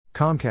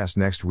Comcast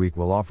next week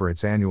will offer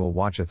its annual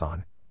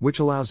Watchathon, which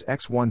allows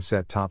X1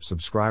 set-top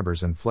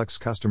subscribers and Flex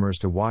customers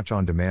to watch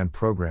on-demand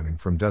programming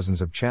from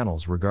dozens of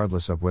channels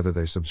regardless of whether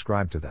they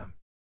subscribe to them.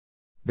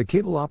 The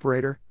cable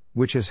operator,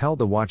 which has held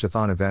the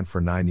Watchathon event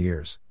for 9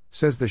 years,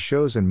 says the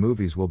shows and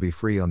movies will be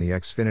free on the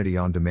Xfinity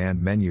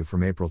on-demand menu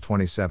from April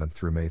 27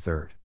 through May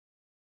 3.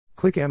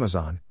 Click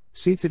Amazon,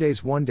 see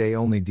today's one-day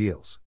only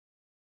deals.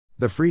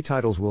 The free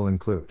titles will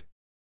include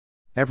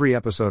every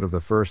episode of the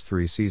first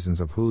 3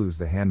 seasons of Hulu's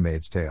The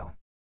Handmaid's Tale.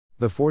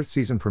 The 4th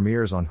season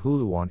premieres on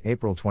Hulu on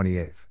April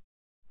 28.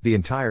 The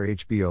entire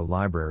HBO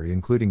library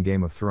including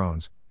Game of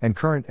Thrones, and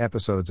current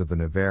episodes of The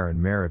Nevers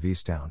and Mare of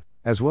Easttown,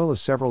 as well as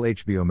several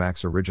HBO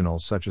Max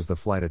originals such as The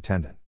Flight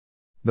Attendant.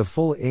 The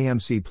full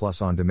AMC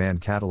Plus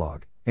on-demand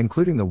catalog,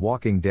 including The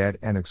Walking Dead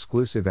and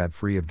exclusive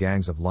ad-free of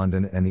Gangs of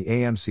London and the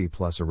AMC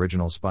Plus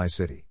original Spy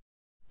City.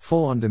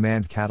 Full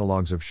on-demand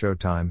catalogs of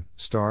Showtime,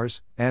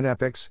 Starz, and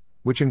Epix,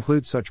 which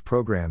include such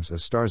programs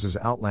as Starz'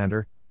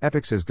 Outlander,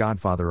 Epix's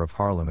Godfather of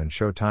Harlem and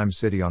Showtime's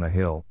City on a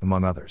Hill,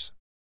 among others.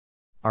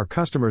 Our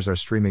customers are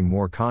streaming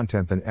more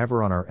content than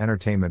ever on our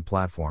entertainment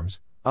platforms,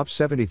 up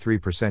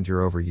 73%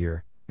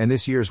 year-over-year, and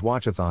this year's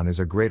Watchathon is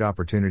a great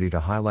opportunity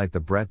to highlight the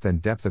breadth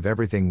and depth of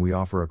everything we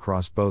offer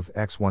across both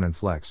X1 and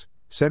Flex,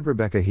 said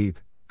Rebecca Heap,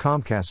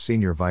 Comcast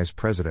Senior Vice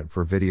President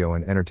for Video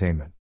and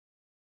Entertainment.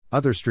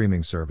 Other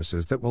streaming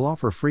services that will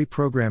offer free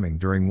programming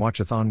during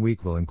Watchathon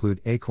week will include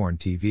Acorn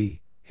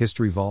TV,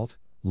 History Vault,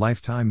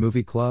 Lifetime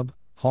Movie Club,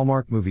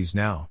 Hallmark Movies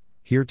Now,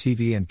 Here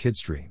TV and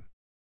Kidstream.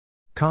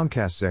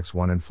 Comcast's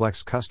X1 and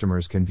Flex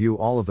customers can view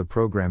all of the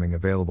programming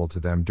available to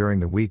them during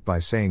the week by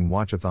saying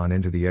Watchathon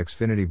into the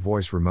Xfinity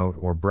voice remote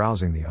or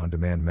browsing the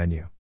on-demand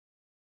menu.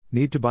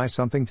 Need to buy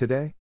something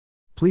today?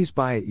 Please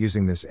buy it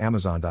using this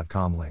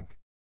Amazon.com link.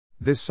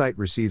 This site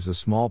receives a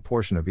small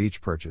portion of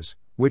each purchase,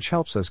 which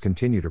helps us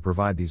continue to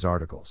provide these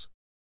articles.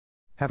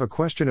 Have a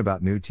question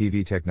about new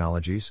TV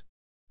technologies?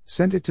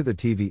 Send it to the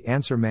TV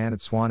Answer Man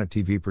at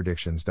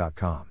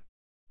swan@tvpredictions.com.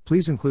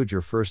 Please include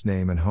your first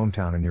name and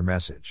hometown in your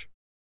message.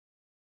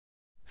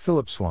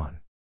 Philip Swan.